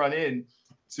chicks run in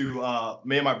to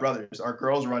me and my brothers. Our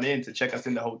girls run in to check us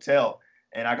in the hotel,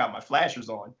 and I got my flashers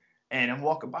on. And I'm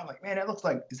walking by, I'm like, man, that looks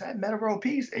like, is that Meta World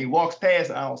Peace? And he walks past,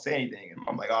 and I don't say anything. And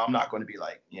I'm like, oh, I'm not going to be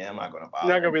like, yeah, I'm not going to You're not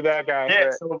bother gonna him. be that guy. Yeah,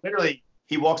 Right? so literally,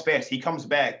 he walks past, he comes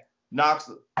back, knocks.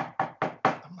 I'm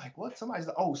like, what? Somebody's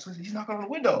like, oh, so he's knocking on the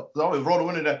window. So I always roll the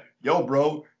window down. Yo,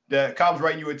 bro, the cop's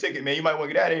writing you a ticket, man. You might want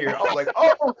to get out of here. I was like,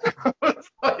 oh,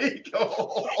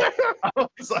 I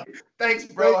was like, thanks,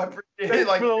 bro. I appreciate it. Thanks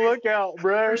Like, for the lookout,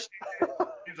 bro. He's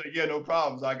like, yeah, no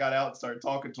problem. So I got out and started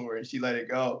talking to her, and she let it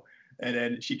go. And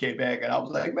then she came back, and I was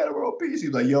like, Meta World Peace. He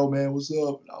was like, yo, man, what's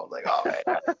up? And I was like, oh, man.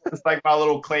 It's like my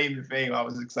little claim to fame. I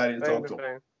was excited to talk to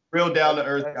him. Real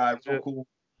down-to-earth guy, real cool.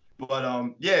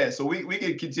 But, yeah, so we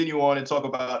could continue on and talk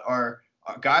about our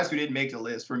guys who didn't make the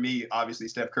list. For me, obviously,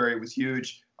 Steph Curry was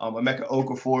huge. Emeka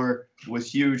Okafor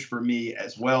was huge for me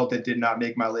as well that did not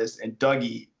make my list. And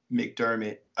Dougie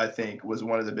McDermott, I think, was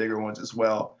one of the bigger ones as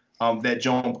well. That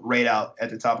jump right out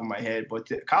at the top of my head. But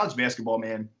college basketball,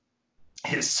 man,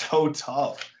 is so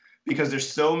tough because there's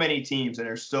so many teams and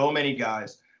there's so many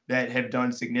guys that have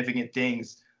done significant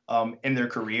things in their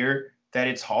career that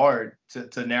it's hard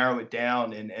to narrow it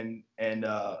down. And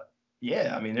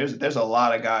yeah, I mean, there's a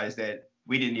lot of guys that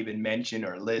we didn't even mention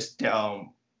or list.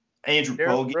 Andrew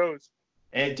Bogut,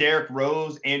 and Derrick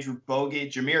Rose, Andrew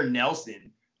Bogut, Jameer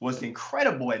Nelson was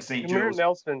incredible at St. Joe's. Jameer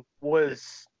Nelson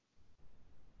was.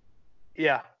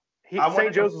 Yeah,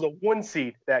 St. Joe's was a 1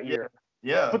 seed that year.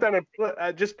 Yeah. Put that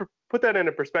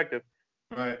into perspective.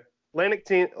 Right.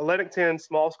 Atlantic 10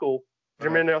 small school.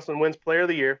 Jameer Nelson wins Player of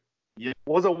the Year. Yeah.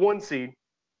 Was a 1 seed.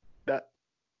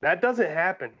 That doesn't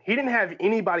happen. He didn't have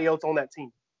anybody else on that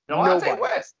team. Delonte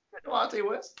West.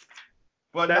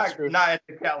 But that's not at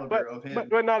the caliber of him.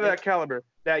 But not at that caliber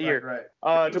that year.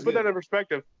 Right. To put that in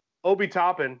perspective, Obi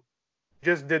Toppin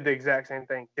just did the exact same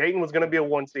thing. Dayton was going to be a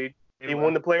 1 seed. He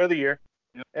won the Player of the Year.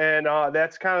 Yep. And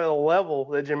that's kind of the level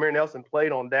that Jameer Nelson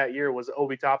played on that year was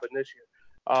Obi Toppin this year.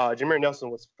 Jameer Nelson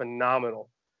was phenomenal.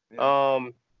 Yeah.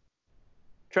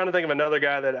 Trying to think of another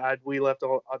guy that I left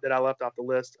off the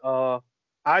list.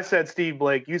 I said Steve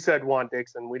Blake. You said Juan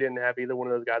Dixon. We didn't have either one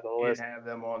of those guys on the list. Didn't have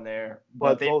them on there,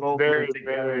 but they both very good.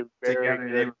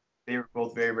 They were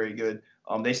both very, very good.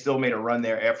 They still made a run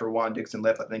there after Juan Dixon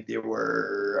left. I think they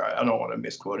were. I don't want to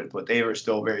misquote it, but they were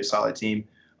still a very solid team.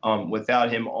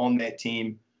 Without him on that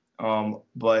team.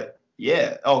 But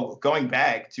yeah, going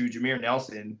back to Jameer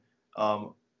Nelson,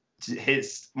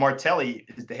 Martelli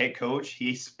is the head coach.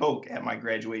 He spoke at my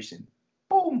graduation.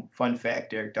 Boom. Fun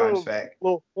fact, Derek Dimes fact.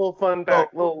 Little fun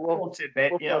fact. Little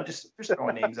tidbit. Just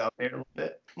throwing names out there a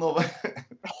little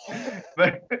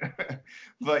bit.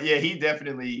 But yeah, he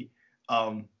definitely,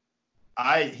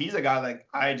 he's a guy like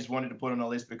I just wanted to put on the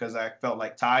list because I felt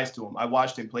like ties to him. I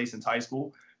watched him play since high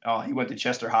school. He went to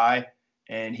Chester High,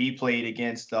 and he played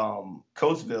against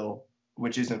Coatesville,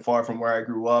 which isn't far from where I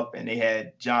grew up. And they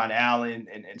had John Allen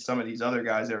and some of these other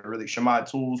guys that were really Shamad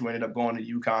Tools, who ended up going to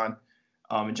UConn.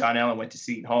 And John Allen went to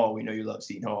Seton Hall. We know you love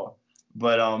Seton Hall.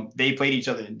 But they played each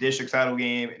other in district title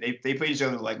game. They played each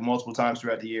other like multiple times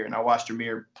throughout the year. And I watched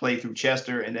Jameer play through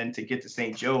Chester and then to get to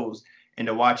St. Joe's and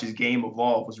to watch his game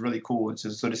evolve was really cool. And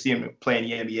so to see him play in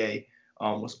the NBA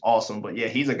was awesome. But, yeah,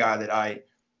 he's a guy that I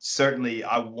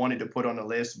wanted to put on the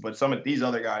list. But some of these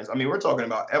other guys, I mean, we're talking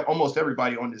about almost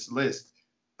everybody on this list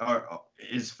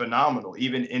is phenomenal,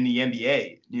 even in the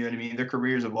NBA. You know what I mean? Their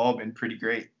careers have all been pretty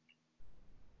great.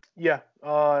 Yeah.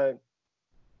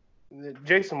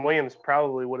 Jason Williams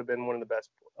probably would have been one of the best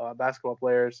basketball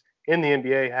players in the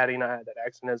NBA had he not had that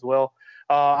accident as well.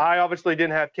 I obviously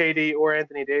didn't have KD or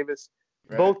Anthony Davis.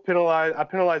 Right. I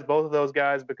penalized both of those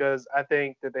guys because I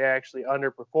think that they actually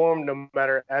underperformed no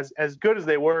matter as good as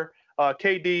they were.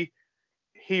 KD,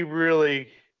 he really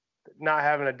not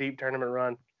having a deep tournament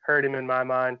run hurt him in my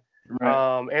mind.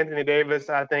 Right. Anthony Davis,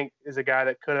 I think, is a guy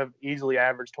that could have easily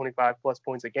averaged 25-plus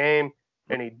points a game,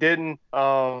 and he didn't.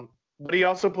 But he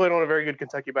also played on a very good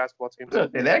Kentucky basketball team.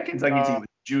 And that Kentucky team was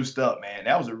juiced up, man.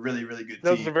 That was a really, really good team.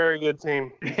 That was a very good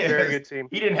team. Very good team.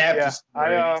 He didn't have to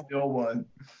score. He still won.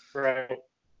 Right.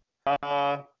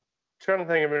 Trying to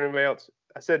think of anybody else.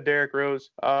 I said Derrick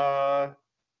Rose. One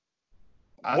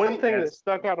thing that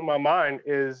stuck out of my mind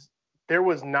is there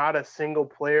was not a single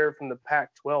player from the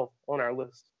Pac-12 on our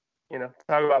list. You know,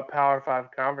 talk about Power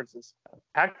 5 conferences.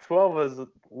 Pac-12 is a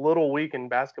little weak in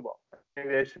basketball. Maybe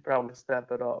they should probably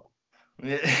step it up.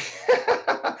 I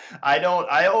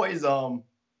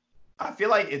feel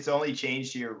like it's only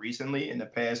changed here recently in the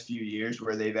past few years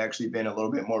where they've actually been a little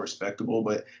bit more respectable.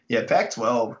 But yeah,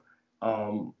 Pac-12,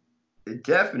 it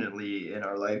definitely in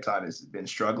our lifetime has been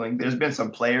struggling. There's been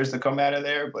some players to come out of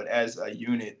there, but as a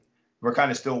unit, we're kind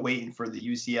of still waiting for the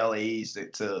UCLAs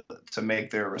to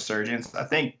make their resurgence.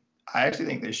 I actually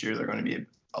think this year they're going to be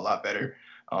a lot better.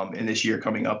 in this year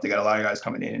coming up. They got a lot of guys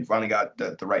coming in and finally got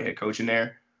the right head coach in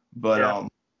there. But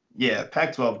yeah,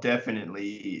 Pac-12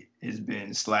 definitely has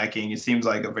been slacking. It seems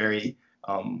like a very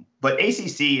but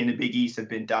ACC and the Big East have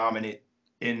been dominant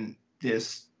in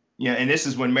this. And this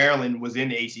is when Maryland was in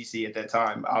the ACC at that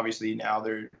time. Obviously now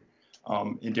they're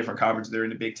in different conferences. They're in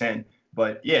the Big Ten.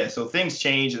 But yeah, so things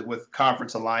change with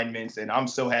conference alignments, and I'm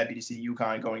so happy to see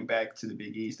UConn going back to the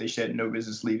Big East. They should have no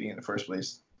business leaving in the first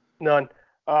place. None.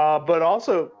 But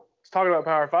also, talking about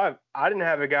Power 5, I didn't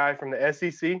have a guy from the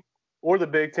SEC or the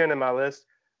Big Ten in my list,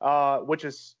 which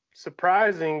is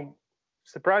surprisingly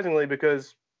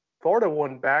because Florida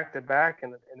won back-to-back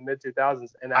in the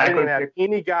mid-2000s, and I didn't have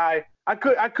any guy. I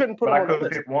couldn't put him on the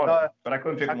list. But I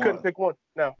couldn't pick one. I couldn't pick one.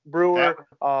 No, Brewer,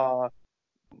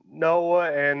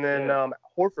 Noah, and then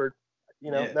Horford.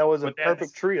 That was a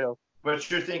perfect trio. But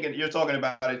you're talking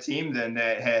about a team then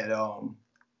that had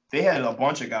they had a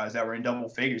bunch of guys that were in double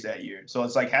figures that year. So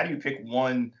it's like, how do you pick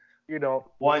one?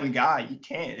 One guy. You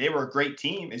can't. They were a great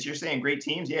team. As you're saying, great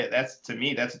teams. Yeah, to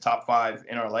me, that's a top 5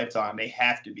 in our lifetime. They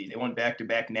have to be. They won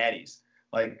back-to-back natties.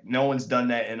 Like, no one's done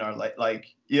that in our life.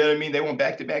 Like, you know what I mean? They won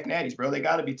back-to-back natties, bro. They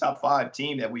got to be top 5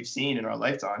 team that we've seen in our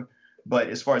lifetime. But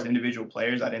as far as individual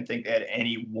players, I didn't think they had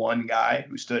any one guy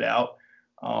who stood out.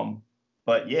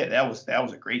 But yeah, that was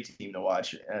a great team to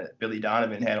watch. Billy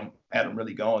Donovan had them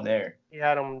really going there. He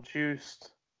had them juiced.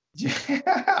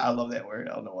 I love that word.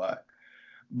 I don't know why.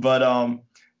 But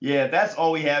yeah, that's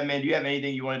all we have, man. Do you have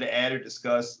anything you wanted to add or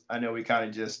discuss? I know we kind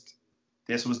of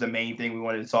this was the main thing we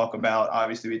wanted to talk about.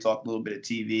 Obviously, we talked a little bit of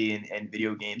TV and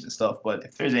video games and stuff. But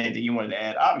if there's anything you wanted to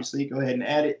add, obviously, go ahead and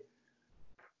add it.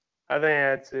 I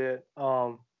think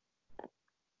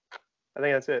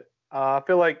that's it. I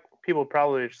feel like people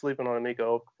probably are sleeping on Emeka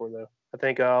Okafor, though. I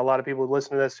think a lot of people who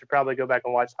listen to this should probably go back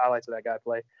and watch highlights of that guy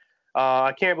play.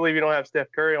 I can't believe you don't have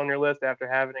Steph Curry on your list after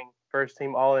having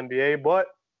first-team All-NBA, but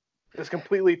it's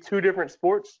completely 2 different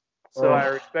sports, so I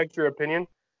respect your opinion.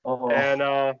 And,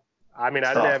 I didn't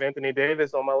have Anthony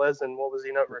Davis on my list, and what was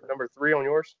he, number 3 on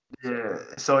yours? Yeah,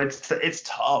 so it's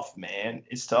tough, man.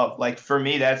 It's tough. Like, for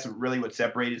me, that's really what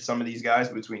separated some of these guys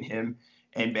between him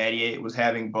and Battier. It was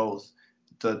having both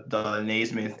the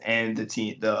Naismith and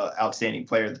the outstanding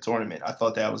player of the tournament. I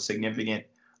thought that was significant,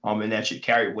 and that should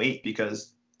carry weight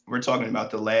because we're talking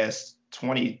about the last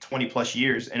 20 plus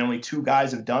years, and only 2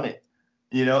 guys have done it.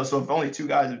 So if only 2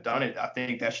 guys have done it, I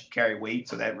think that should carry weight.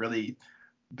 So that really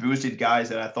boosted guys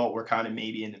that I thought were kind of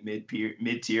maybe in the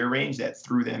mid-tier range that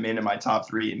threw them into my top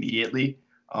 3 immediately.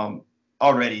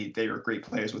 Already they were great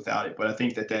players without it, but I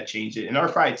think that changed it. And our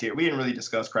criteria, we didn't really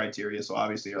discuss criteria, so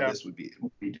obviously our list would be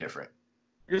different.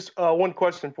 Just one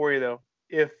question for you, though.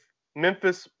 If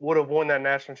Memphis would have won that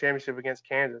national championship against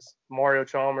Kansas, Mario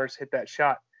Chalmers hit that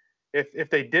shot. If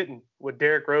they didn't, would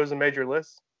Derrick Rose have made your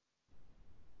list?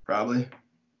 Probably.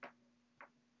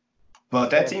 But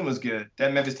that team was good.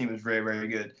 That Memphis team was very, very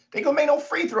good. They couldn't make no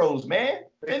free throws, man.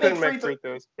 They couldn't make free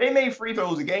throws. They made free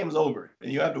throws. The game was over.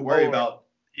 And you have to worry about,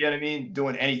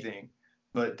 doing anything.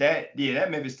 But that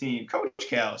Memphis team, Coach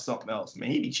Cal is something else,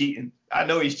 man. He be cheating. I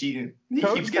know he's cheating. He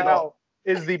keeps getting off.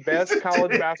 Is the best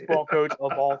college basketball coach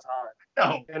of all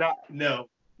time. No.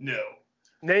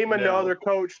 Name another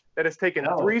coach that has taken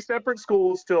 3 separate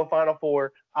schools to a Final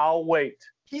Four. I'll wait.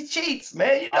 He cheats,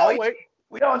 man. I'll wait.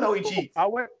 We all know he cheats.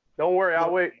 I'll wait. Don't worry,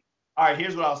 I'll wait. All right,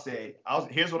 here's what I'll say.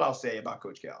 Here's what I'll say about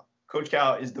Coach Cal. Coach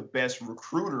Cal is the best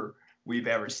recruiter we've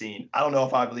ever seen. I don't know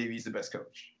if I believe he's the best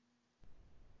coach.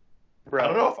 Bro, I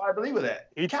don't know if I believe with that.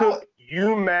 He took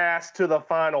UMass to the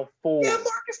Final Four. Yeah,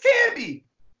 Marcus Camby.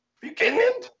 Are you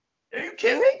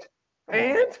kidding me?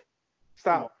 And?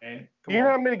 Stop. Come on, you know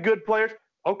how many good players?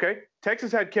 Okay,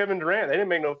 Texas had Kevin Durant. They didn't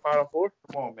make no Final Four.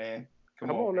 Come on, man.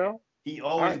 Come on now. He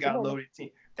always got a loaded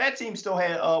team. That team still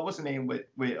had what's the name with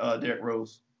Derrick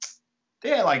Rose? They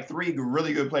had like 3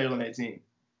 really good players on that team.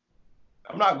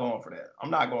 I'm not going for that. I'm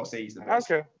not going to say he's the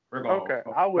best. Okay.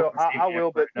 I will,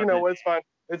 but it's fine.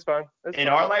 It's fine. In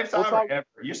our lifetime or ever?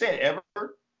 You're saying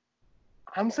ever?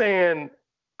 I'm saying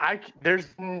there's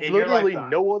literally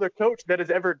no other coach that has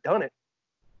ever done it.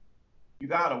 You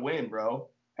got to win, bro.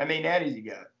 How many natties you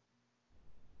got?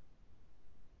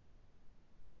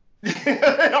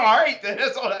 All right, then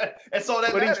that's all that but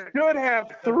matters. He should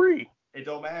have 3. It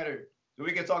don't matter. So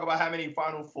we can talk about how many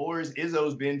Final Fours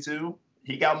Izzo's been to.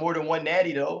 He got more than 1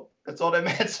 natty, though. That's all that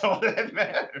matters. That's all that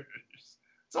matters.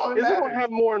 Izzo don't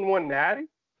have more than 1 natty?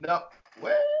 No.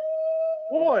 Well,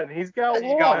 1. He's got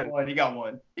 1. He got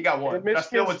one. I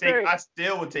still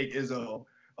would take Izzo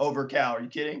over Cal. Are you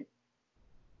kidding?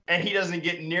 And he doesn't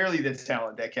get nearly the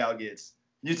talent that Cal gets.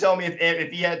 You tell me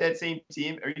if he had that same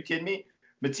team, are you kidding me?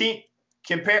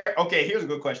 compare. Okay, here's a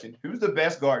good question. Who's the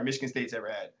best guard Michigan State's ever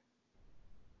had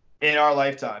in our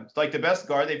lifetime? Like the best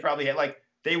guard they probably had. Like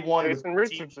they won Jason with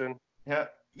Richardson.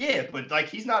 Yeah, but like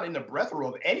he's not in the breath row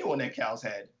of anyone that Cal's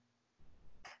had.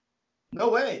 No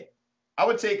way. I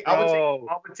would take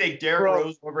Derrick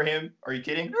Rose over him. Are you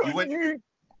kidding? You would.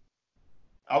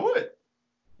 I would.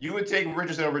 You would take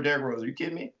Richardson over Derrick Rose. Are you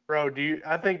kidding me? Bro,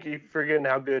 I think you're forgetting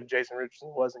how good Jason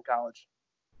Richardson was in college.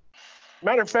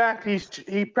 Matter of fact,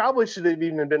 he probably should have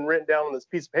even been written down on this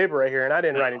piece of paper right here, and I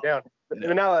didn't write it down. But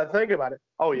now that I think about it,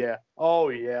 oh yeah.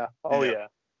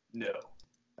 No.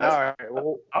 All right.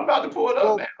 Well, I'm about to pull it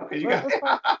up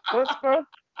now. Let's go.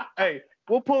 Hey,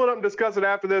 we'll pull it up and discuss it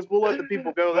after this. We'll let the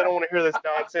people go. They don't want to hear this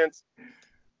nonsense.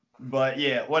 But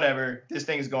yeah, whatever. This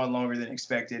thing is going longer than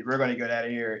expected. We're going to get out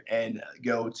of here and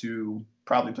go to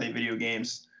probably play video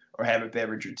games or have a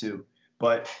beverage or two.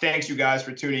 But thanks you guys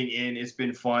for tuning in. It's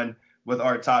been fun with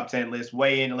our top 10 list.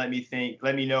 Weigh in and let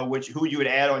me know who you would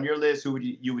add on your list, who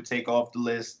you would take off the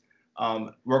list.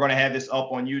 We're going to have this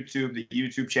up on YouTube. The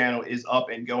YouTube channel is up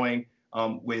and going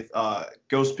with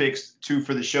Ghost Picks 2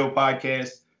 for the Show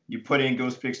podcast. You put in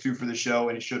Ghost Picks 2 for the Show,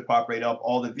 and it should pop right up.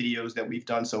 All the videos that we've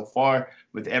done so far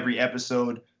with every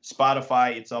episode.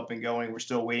 Spotify, it's up and going. We're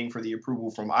still waiting for the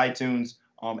approval from iTunes.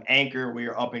 Anchor, we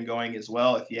are up and going as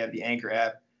well if you have the Anchor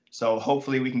app. So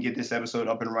hopefully we can get this episode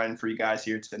up and running for you guys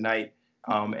here tonight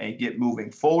and get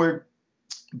moving forward.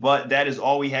 But that is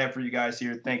all we have for you guys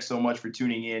here. Thanks so much for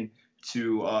tuning in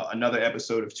to another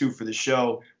episode of 2 for the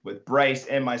Show with Bryce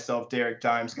and myself, Derek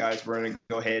Dimes. Guys, we're going to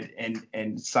go ahead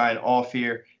and sign off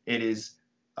here. It is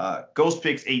Ghost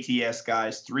Picks ATS,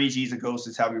 guys. 3 G's of Ghost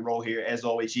is how we roll here. As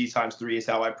always, G times 3 is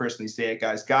how I personally say it,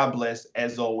 guys. God bless.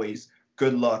 As always,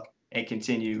 good luck and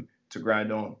continue to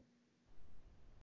grind on.